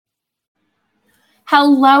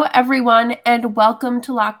Hello, everyone, and welcome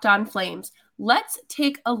to Locked On Flames. Let's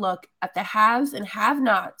take a look at the haves and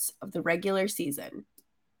have-nots of the regular season.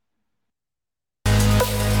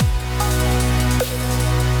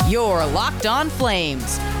 You're Locked On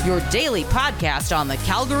Flames, your daily podcast on the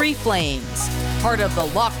Calgary Flames. Part of the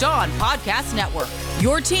Locked On Podcast Network,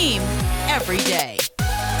 your team every day.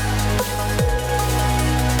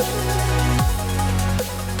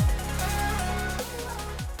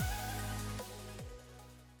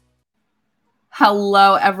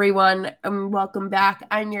 Hello, everyone, and welcome back.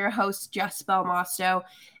 I'm your host, Jess Belmosto,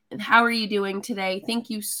 and how are you doing today? Thank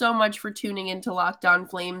you so much for tuning into Locked On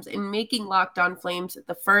Flames and making Locked On Flames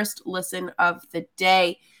the first listen of the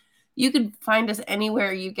day. You can find us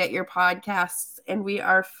anywhere you get your podcasts, and we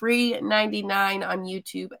are free $99 on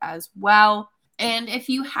YouTube as well. And if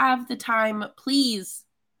you have the time, please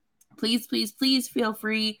feel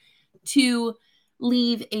free to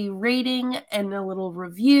leave a rating and a little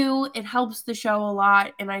review. It helps the show a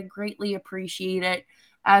lot, and I greatly appreciate it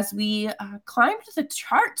as we climbed the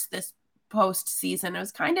charts this postseason. It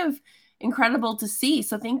was kind of incredible to see.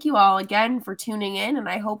 So thank you all again for tuning in, and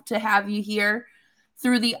I hope to have you here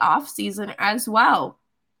through the off season as well.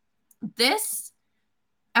 This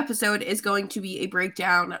episode is going to be a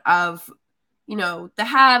breakdown of, the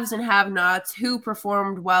haves and have-nots, who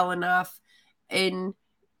performed well enough in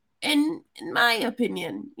my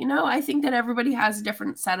opinion. I think that everybody has a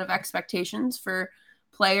different set of expectations for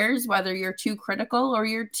players, whether you're too critical or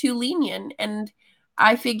you're too lenient. And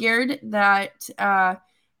I figured that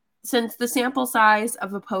since the sample size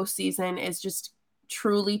of a postseason is just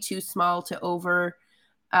truly too small to over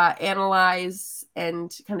analyze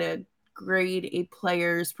and kind of grade a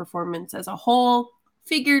player's performance as a whole,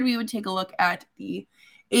 figured we would take a look at the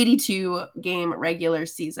 82 game regular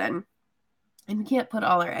season. And we can't put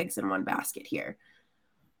all our eggs in one basket here.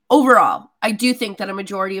 Overall, I do think that a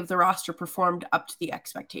majority of the roster performed up to the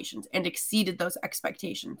expectations and exceeded those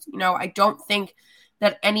expectations. I don't think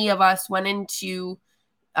that any of us went into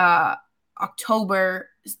October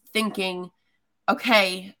thinking,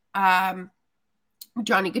 okay, Johnny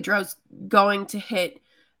Gaudreau's going to hit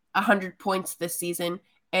 100 points this season,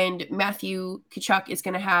 and Matthew Tkachuk is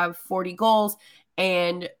going to have 40 goals,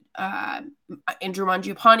 and Andrew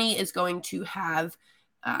Mangiapane is going to have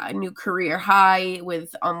a new career high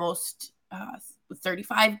with almost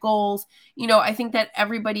 35 goals. I think that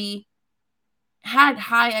everybody had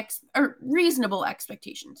reasonable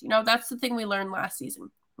expectations. That's the thing we learned last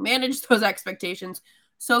season. Manage those expectations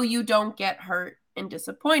so you don't get hurt and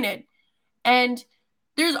disappointed. And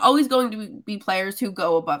there's always going to be players who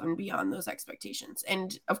go above and beyond those expectations.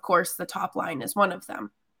 And of course, the top line is one of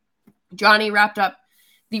them. Johnny wrapped up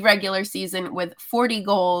the regular season with 40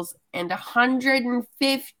 goals and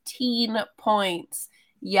 115 points.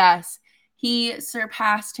 Yes, he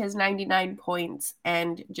surpassed his 99 points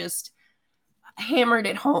and just hammered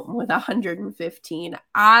it home with 115.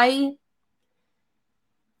 I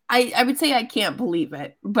would say I can't believe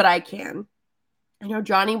it, but I can.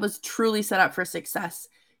 Johnny was truly set up for success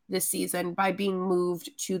this season by being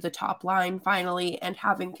moved to the top line finally and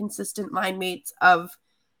having consistent line mates of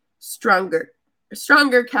stronger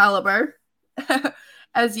caliber,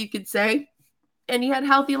 as you could say. And he had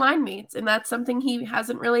healthy line mates, and that's something he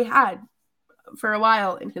hasn't really had for a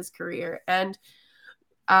while in his career. And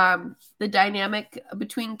the dynamic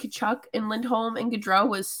between Tkachuk and Lindholm and Gaudreau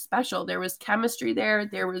was special. There was chemistry there.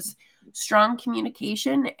 There was strong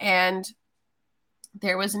communication, and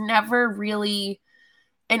there was never really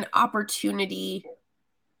an opportunity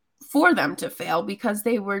for them to fail because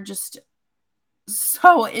they were just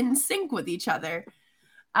so in sync with each other.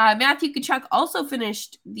 Matthew Tkachuk also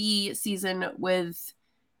finished the season with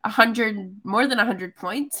more than 100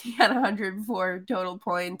 points. He had 104 total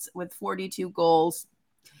points with 42 goals.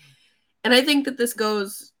 And I think that this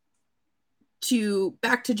goes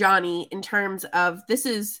back to Johnny in terms of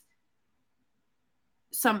his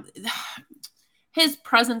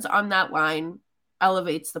presence on that line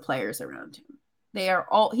elevates the players around him.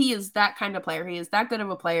 He is that kind of player. He is that good of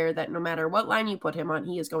a player that no matter what line you put him on,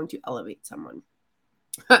 he is going to elevate someone.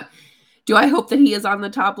 Do I hope that he is on the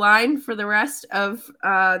top line for the rest of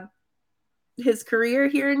his career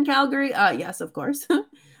here in Calgary? Yes, of course.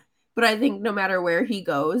 But I think no matter where he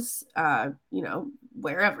goes,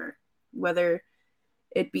 wherever, whether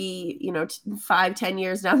it be, 5-10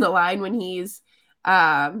 years down the line when he's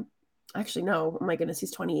actually, no, oh my goodness,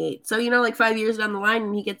 he's 28. So, like 5 years down the line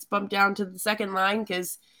and he gets bumped down to the second line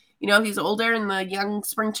because, he's older and the young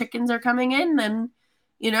spring chickens are coming in, then,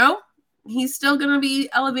 he's still going to be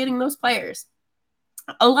elevating those players.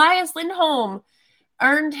 Elias Lindholm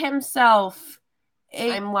earned himself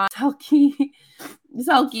a Selke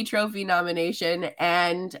Selke Trophy nomination,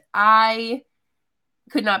 and I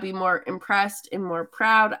could not be more impressed and more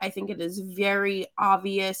proud. I think it is very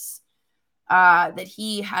obvious that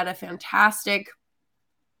he had a fantastic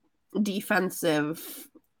defensive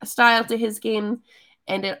style to his game,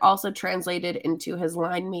 and it also translated into his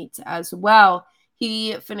line mates as well.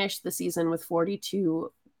 He finished the season with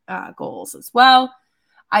 42 goals as well.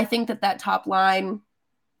 I think that top line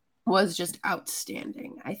was just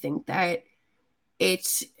outstanding. I think that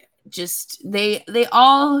it's just they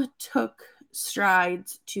all took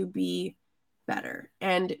strides to be better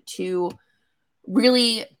and to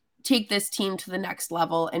really take this team to the next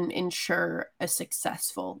level and ensure a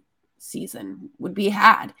successful season would be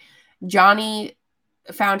had. Johnny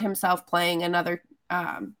found himself playing another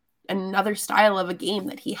style of a game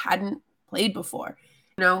that he hadn't played before.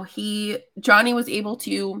 Johnny was able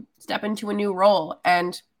to step into a new role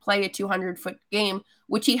and play a 200-foot game,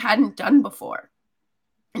 which he hadn't done before.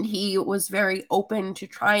 And he was very open to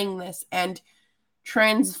trying this and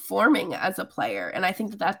transforming as a player. And I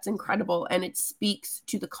think that that's incredible. And it speaks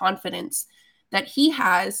to the confidence that he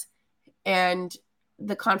has and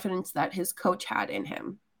the confidence that his coach had in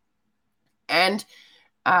him. And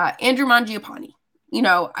Andrew Mangiapane,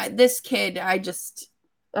 this kid,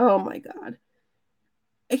 oh my God.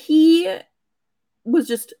 He was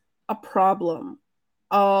just a problem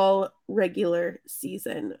all regular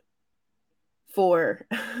season for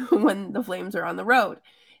when the Flames are on the road.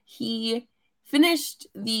 He finished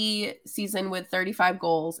the season with 35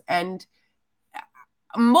 goals, and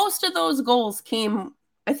most of those goals came,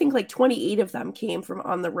 I think like 28 of them came from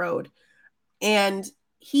on the road. And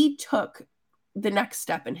he took the next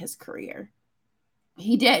step in his career.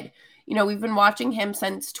 He did. We've been watching him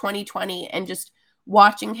since 2020 and just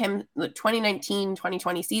watching him the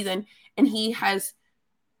 2019-2020 season, and he has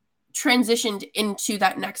transitioned into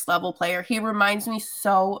that next level player. He reminds me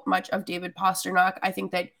so much of David Pastrnak. I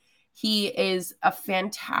think that he is a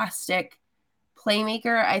fantastic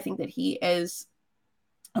playmaker. I think that he is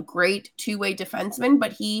a great two-way defenseman,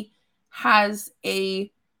 but he has a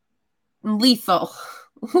lethal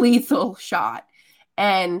shot.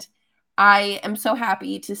 And I am so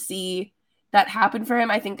happy to see that happen for him.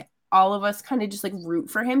 I think all of us kind of just like root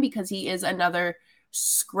for him because he is another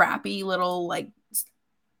scrappy little like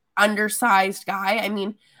undersized guy. I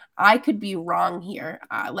mean, I could be wrong here.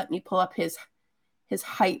 Let me pull up his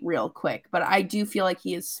height real quick, but I do feel like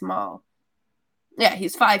he is small. Yeah,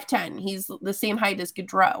 he's 5'10". He's the same height as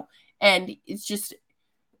Gaudreau. And it's just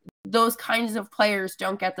those kinds of players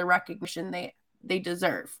don't get the recognition they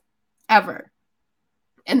deserve ever.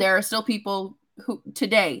 And there are still people who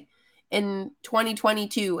today in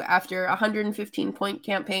 2022, after a 115-point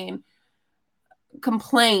campaign,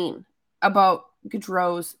 complain about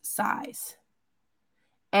Gaudreau's size.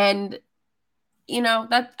 And,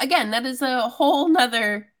 that is a whole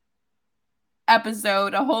nother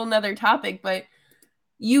episode, a whole nother topic, but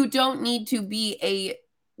you don't need to be a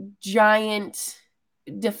giant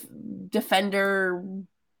defender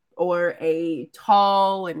or a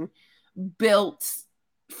tall and built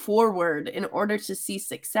forward in order to see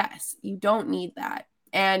success. You don't need that.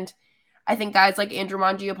 And I think guys like Andrew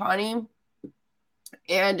Mangiapane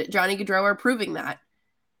and Johnny Gaudreau are proving that.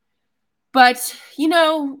 But,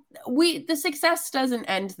 the success doesn't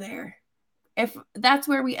end there. If that's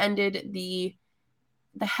where we ended the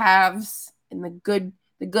halves and the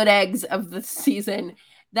good eggs of the season,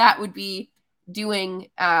 that would be doing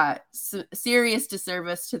serious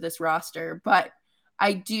disservice to this roster. But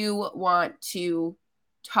I do want to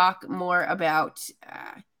talk more about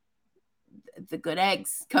the good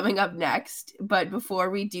eggs coming up next. But before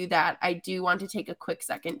we do that, I do want to take a quick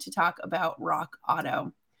second to talk about Rock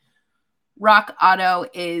Auto. Rock Auto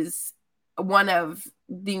is one of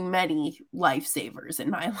the many lifesavers in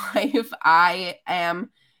my life. I am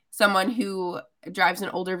someone who drives an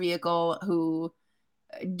older vehicle, who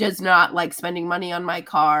does not like spending money on my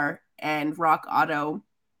car, and rockauto.com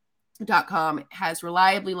has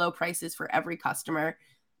reliably low prices for every customer.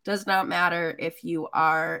 Does not matter if you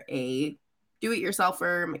are a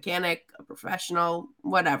do-it-yourselfer, mechanic, a professional,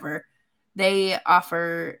 whatever. They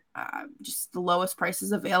offer just the lowest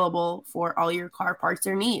prices available for all your car parts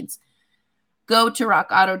or needs. Go to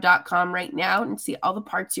rockauto.com right now and see all the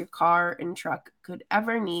parts your car and truck could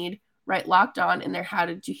ever need. Right, Locked On in their How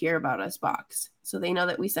Did You Hear About Us box, so they know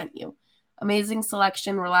that we sent you. Amazing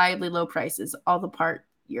selection, reliably low prices, all the part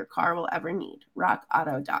your car will ever need.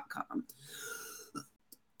 rockauto.com.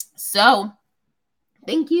 So,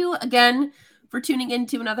 thank you again for tuning in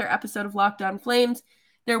to another episode of Locked On Flames.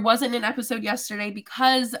 There wasn't an episode yesterday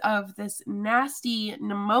because of this nasty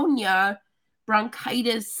pneumonia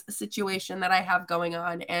bronchitis situation that I have going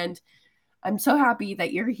on. And I'm so happy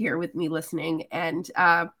that you're here with me listening. And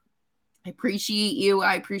I appreciate you.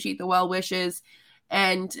 I appreciate the well wishes.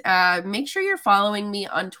 And make sure you're following me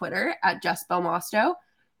on Twitter at Jess Belmosto.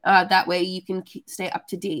 That way you can stay up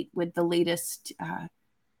to date with the latest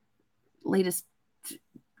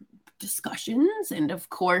discussions. And of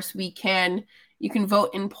course, you can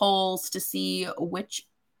vote in polls to see which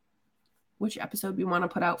episode we want to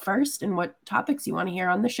put out first and what topics you want to hear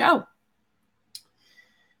on the show.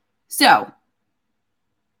 So,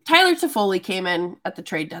 Tyler Toffoli came in at the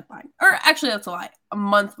trade deadline. Or actually, that's a lie. A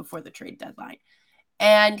month before the trade deadline.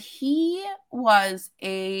 And he was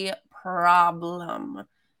a problem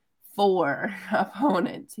for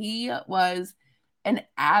opponents. He was an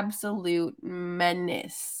absolute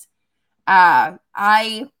menace.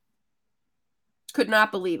 I could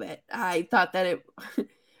not believe it. I thought that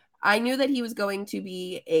I knew that he was going to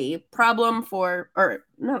be a problem or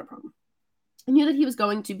not a problem. I knew that he was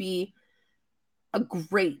going to be a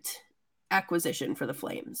great acquisition for the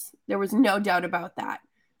Flames. There was no doubt about that.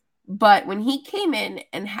 But when he came in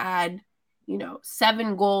and had,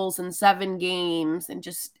 7 goals in 7 games and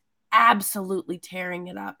just absolutely tearing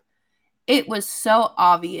it up, it was so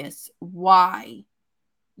obvious why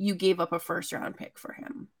you gave up a first-round pick for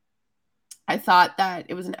him. I thought that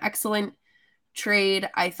it was an excellent trade.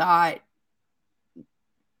 I thought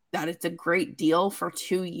that it's a great deal for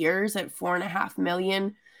 2 years at $4.5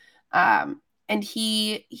 million. And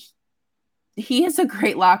he has a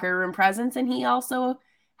great locker room presence, and he also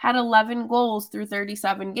had 11 goals through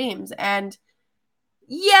 37 games. And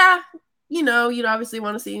yeah, you'd obviously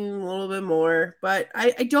want to see a little bit more, but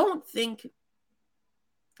I don't think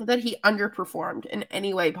that he underperformed in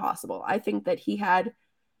any way possible. I think that he had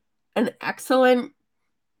an excellent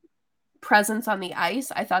presence on the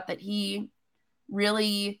ice. I thought that he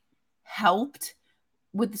really helped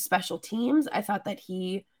with the special teams. I thought that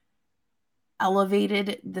he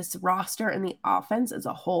elevated this roster and the offense as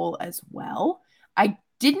a whole as well. I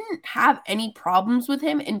didn't have any problems with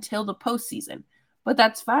him until the postseason, but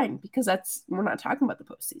that's fine because we're not talking about the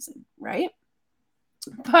postseason, right?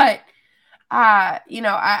 But I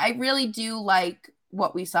really do like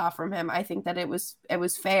what we saw from him. I think that it was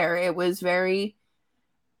fair. It was very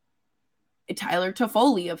Tyler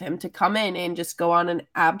Toffoli of him to come in and just go on an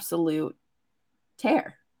absolute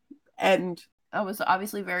tear. And that was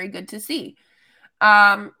obviously very good to see.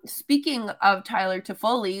 Speaking of Tyler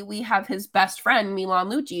Toffoli, we have his best friend, Milan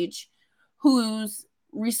Lucic, whose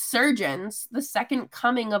resurgence, the second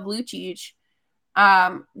coming of Lucic,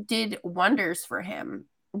 did wonders for him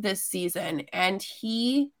this season. And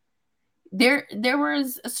there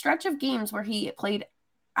was a stretch of games where he played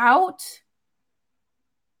out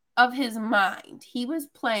of his mind. He was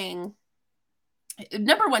playing,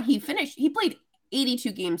 number one, he played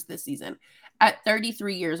 82 games this season at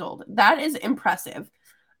 33 years old. That is impressive.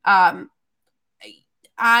 I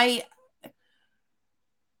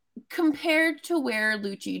compared to where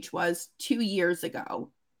Lucic was 2 years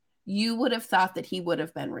ago, you would have thought that he would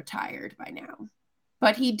have been retired by now.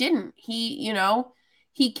 But he didn't. He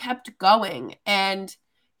kept going, and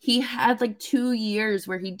he had like 2 years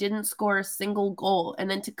where he didn't score a single goal.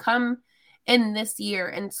 And then to come in this year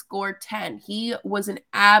and score 10, he was an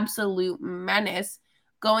absolute menace,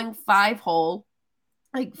 going 5-hole,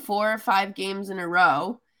 like 4 or 5 games in a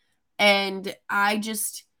row. And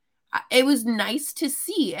it was nice to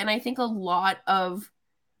see. And I think a lot of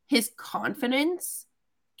his confidence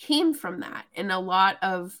came from that, and a lot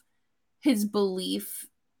of his belief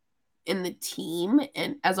in the team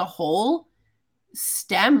and as a whole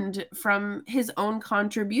stemmed from his own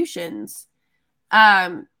contributions.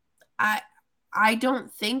 I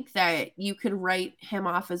don't think that you could write him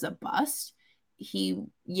off as a bust. He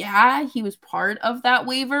was part of that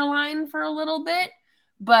waiver line for a little bit,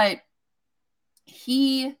 but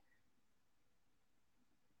he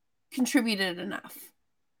contributed enough.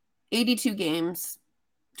 82 games,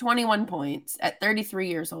 21 points at 33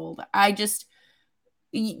 years old.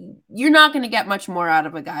 You're not going to get much more out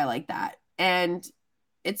of a guy like that. And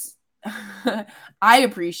it's, I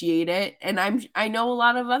appreciate it. And I know a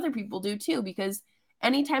lot of other people do too, because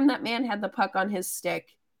anytime that man had the puck on his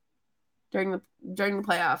stick during the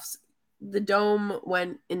playoffs, the Dome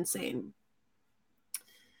went insane.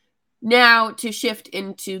 Now to shift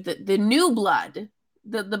into the new blood,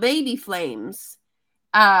 the baby Flames,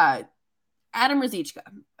 Adam Ruzicka.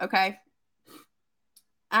 Okay.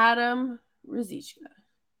 Adam Ruzicka.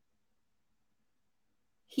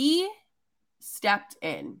 He stepped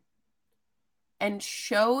in and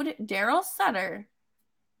showed Daryl Sutter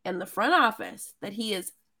and the front office that he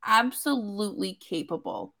is absolutely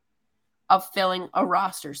capable of filling a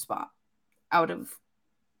roster spot out of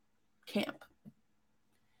camp.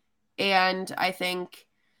 And I think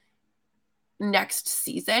next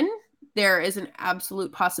season, there is an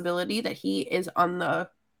absolute possibility that he is on the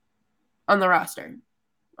roster,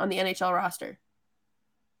 on the NHL roster.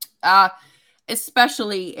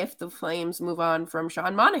 Especially if the Flames move on from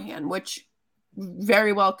Sean Monahan, which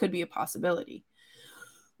very well could be a possibility.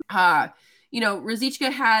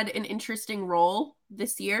 Ruzicka had an interesting role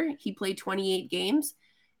this year. He played 28 games,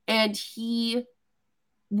 and he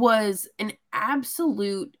was an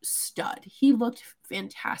absolute stud. He looked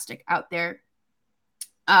fantastic out there.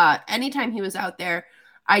 Anytime he was out there,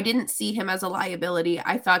 I didn't see him as a liability.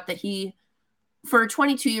 I thought that he, for a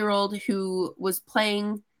 22-year-old who was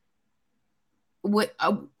playing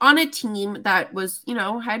on a team that was,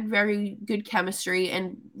 had very good chemistry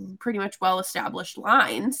and pretty much well-established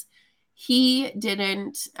lines, he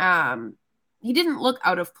didn't look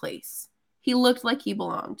out of place. He looked like he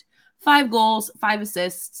belonged. 5 goals, 5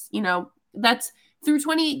 assists, that's through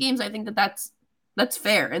 28 games. I think that's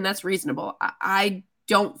fair and that's reasonable. I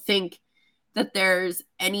don't think that there's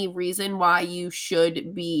any reason why you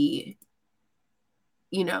should be,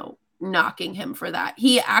 knocking him for that.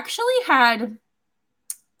 He actually had,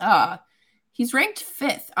 he's ranked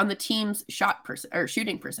 5th on the team's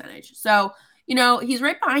shooting percentage. So, he's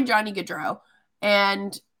right behind Johnny Gaudreau,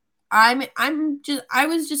 and I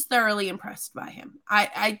was just thoroughly impressed by him.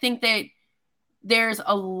 I think that there's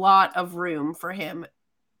a lot of room for him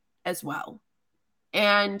as well.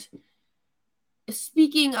 And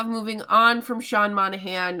speaking of moving on from Sean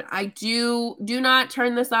Monahan, I do not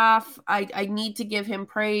turn this off. I need to give him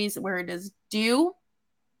praise where it is due.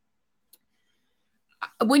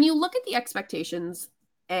 When you look at the expectations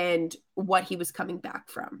and what he was coming back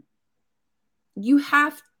from, you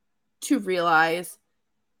have to realize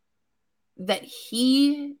that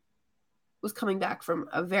he was coming back from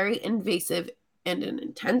a very invasive and an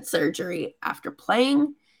intense surgery after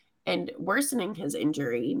playing and worsening his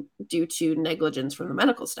injury due to negligence from the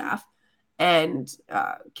medical staff and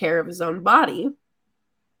care of his own body.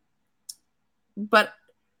 But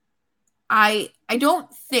I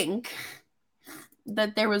don't think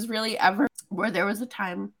that there was really ever where there was a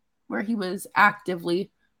time where he was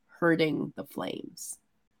actively hurting the Flames.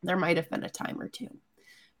 There might have been a time or two,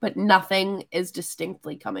 but nothing is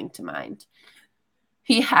distinctly coming to mind.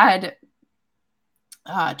 He had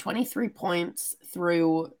 23 points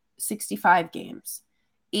through 65 games,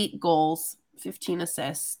 8 goals, 15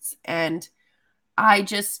 assists. And I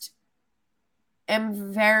just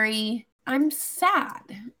I'm sad.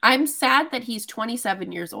 I'm sad that he's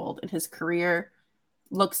 27 years old and his career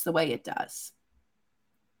looks the way it does.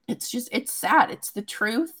 It's sad. It's the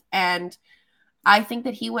truth. And I think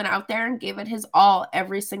that he went out there and gave it his all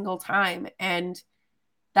every single time. And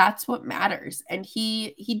that's what matters. And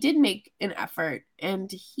he did make an effort,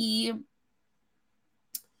 and he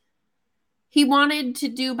wanted to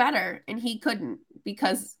do better, and he couldn't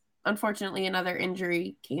because unfortunately another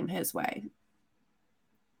injury came his way.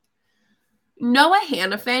 Noah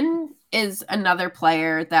Hanifin is another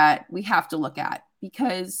player that we have to look at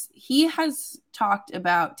because he has talked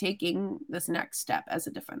about taking this next step as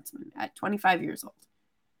a defenseman at 25 years old.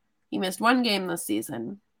 He missed 1 game this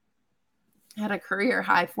season, had a career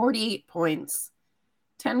high 48 points,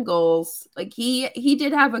 10 goals. Like he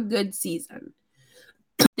did have a good season.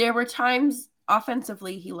 There were times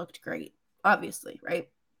offensively he looked great, obviously, right?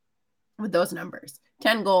 With those numbers.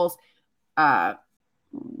 10 goals.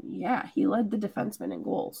 Yeah, he led the defenseman in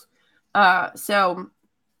goals. So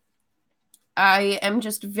I am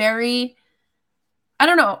just very, I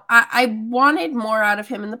don't know. I wanted more out of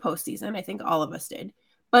him in the postseason. I think all of us did.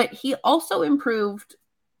 But he also improved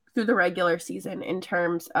through the regular season in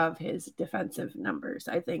terms of his defensive numbers.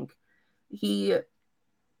 I think he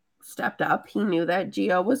stepped up. He knew that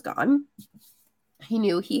Gio was gone. He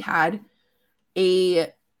knew he had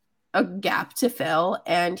a gap to fill,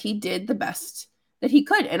 and he did the best that he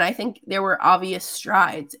could. And I think there were obvious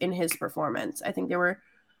strides in his performance. I think there were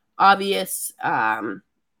obvious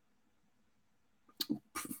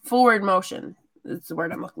forward motion is the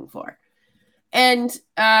word I'm looking for. And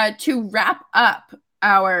to wrap up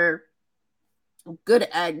our good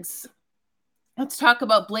eggs, let's talk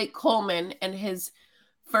about Blake Coleman and his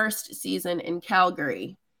first season in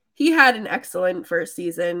Calgary. He had an excellent first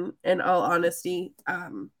season, in all honesty.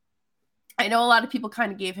 I know a lot of people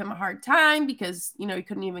kind of gave him a hard time because, he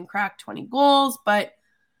couldn't even crack 20 goals, but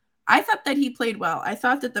I thought that he played well. I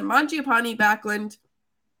thought that the Mangiapane, Backlund,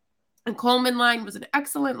 and Coleman line was an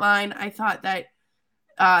excellent line. I thought that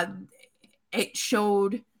it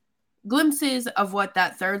showed glimpses of what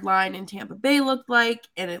that third line in Tampa Bay looked like,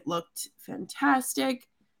 and it looked fantastic.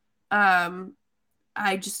 I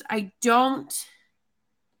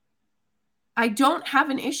don't have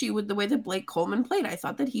an issue with the way that Blake Coleman played. I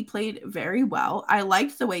thought that he played very well. I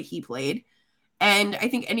liked the way he played. And I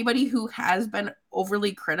think anybody who has been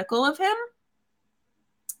overly critical of him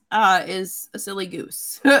is a silly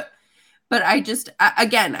goose. But I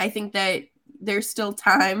think that there's still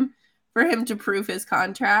time for him to prove his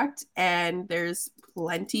contract, and there's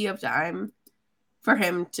plenty of time for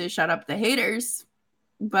him to shut up the haters.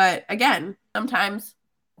 But again, sometimes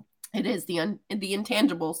it is the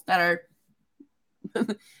intangibles that are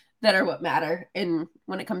that are what matter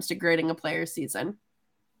when it comes to grading a player's season.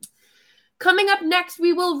 Coming up next,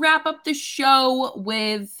 we will wrap up the show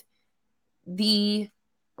with the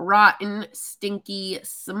rotten, stinky,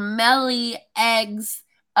 smelly eggs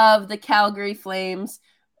of the Calgary Flames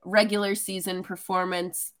regular season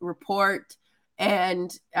performance report.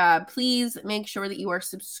 And please make sure that you are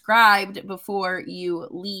subscribed before you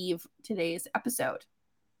leave today's episode.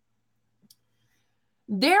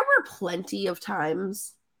 There were plenty of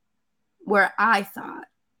times where I thought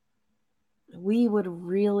we would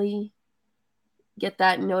really get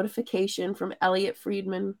that notification from Elliot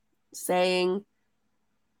Friedman saying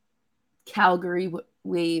Calgary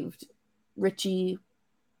waived Ritchie,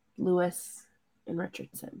 Lewis, and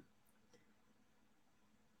Richardson.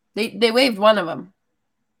 They waived one of them.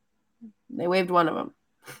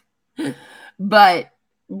 But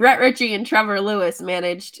Brett Ritchie and Trevor Lewis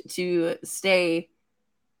managed to stay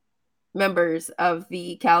members of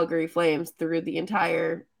the Calgary Flames through the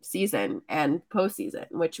entire season and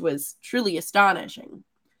postseason, which was truly astonishing.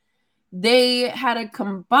 They had a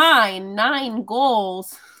combined 9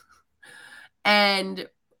 goals and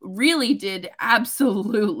really did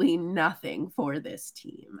absolutely nothing for this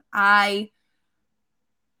team. I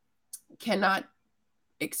cannot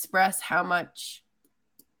express how much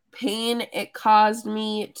pain it caused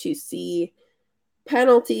me to see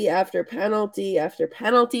penalty after penalty after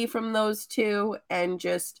penalty from those two, and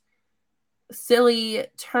just silly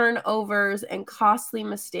turnovers and costly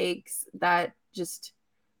mistakes that just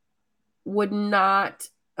would not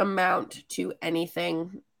amount to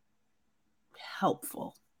anything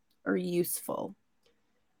helpful or useful.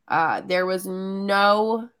 There was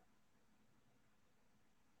no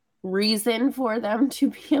reason for them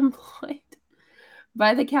to be employed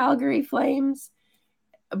by the Calgary Flames.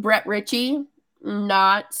 Brett Ritchie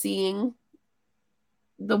not seeing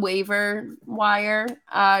the waiver wire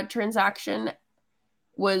transaction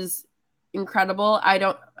was incredible. I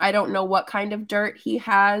don't know what kind of dirt he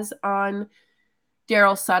has on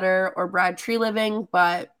Daryl Sutter or Brad Treliving,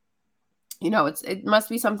 but it must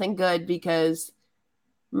be something good, because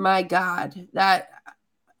my God,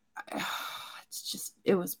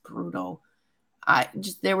 it was brutal.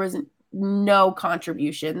 There was no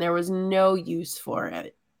contribution. There was no use for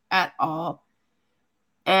it at all.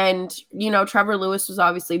 And, Trevor Lewis was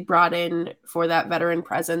obviously brought in for that veteran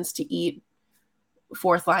presence to eat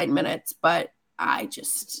fourth line minutes, but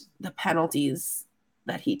the penalties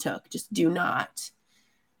that he took just do not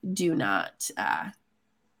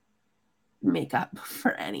make up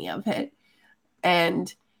for any of it.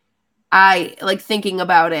 And I thinking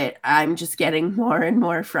about it, I'm just getting more and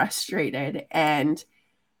more frustrated. And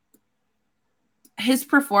his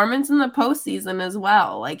performance in the postseason as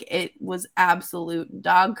well, it was absolute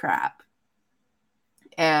dog crap.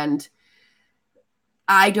 And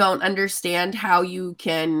I don't understand how you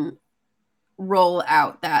can roll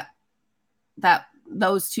out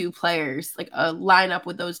those two players, a lineup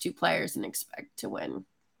with those two players, and expect to win.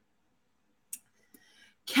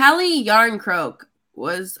 Kelly Yarncroc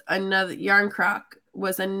was another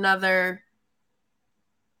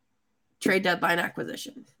trade deadline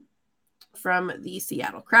acquisition from the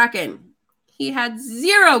Seattle Kraken. He had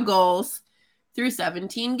 0 goals through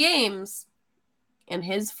 17 games. And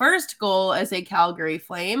his first goal as a Calgary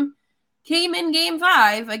Flame came in Game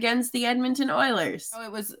 5 against the Edmonton Oilers. So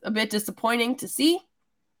it was a bit disappointing to see.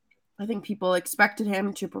 I think people expected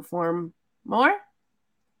him to perform more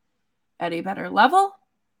at a better level,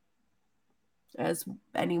 as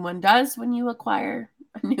anyone does when you acquire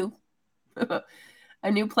a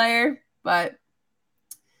new player. But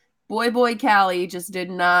boy, Callie just did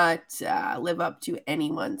not live up to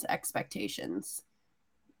anyone's expectations.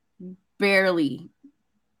 Barely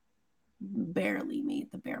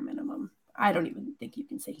made the bare minimum. I don't even think you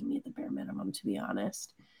can say he made the bare minimum, to be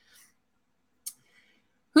honest.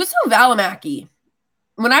 Husso Valimaki.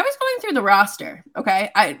 When I was going through the roster,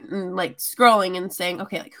 okay, I scrolling and saying,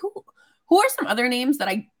 okay, who are some other names that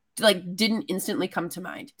I didn't instantly come to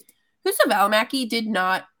mind? Juuso Välimäki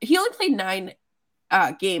he only played 9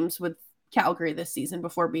 games with Calgary this season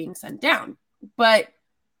before being sent down. But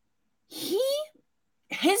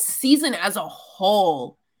his season as a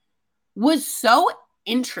whole was so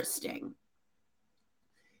interesting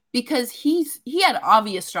because he had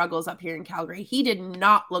obvious struggles up here in Calgary. He did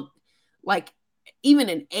not look like even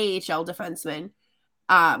an AHL defenseman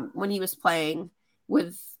when he was playing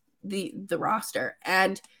with the roster.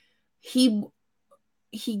 And Daryl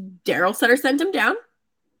Sutter sent him down.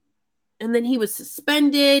 And then he was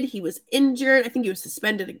suspended. He was injured. I think he was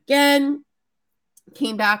suspended again.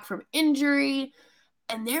 Came back from injury.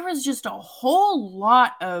 And there was just a whole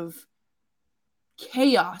lot of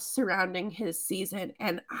chaos surrounding his season.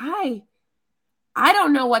 And I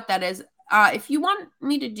don't know what that is. If you want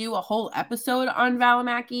me to do a whole episode on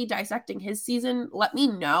Välimäki dissecting his season, let me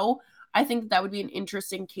know. I think that would be an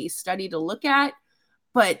interesting case study to look at.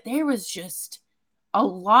 But there was just a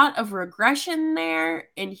lot of regression there,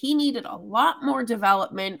 and he needed a lot more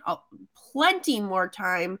development, plenty more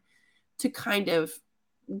time to kind of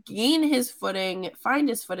gain his footing, find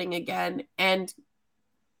his footing again, and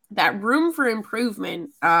that room for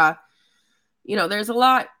improvement, there's a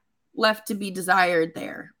lot left to be desired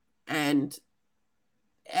there, and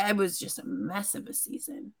it was just a mess of a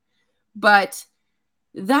season. But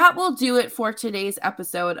that will do it for today's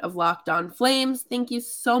episode of Locked On Flames. Thank you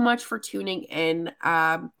so much for tuning in.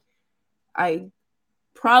 I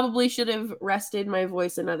probably should have rested my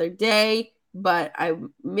voice another day, but I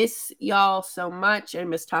miss y'all so much. I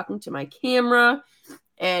miss talking to my camera.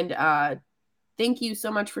 And thank you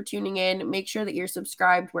so much for tuning in. Make sure that you're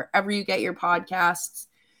subscribed wherever you get your podcasts.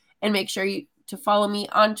 And make sure to follow me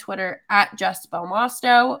on Twitter at Jess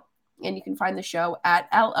Belmosto. And you can find the show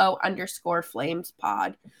at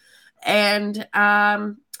LO_FlamesPod. And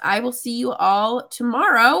I will see you all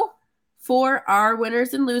tomorrow for our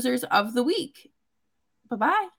winners and losers of the week. Bye-bye.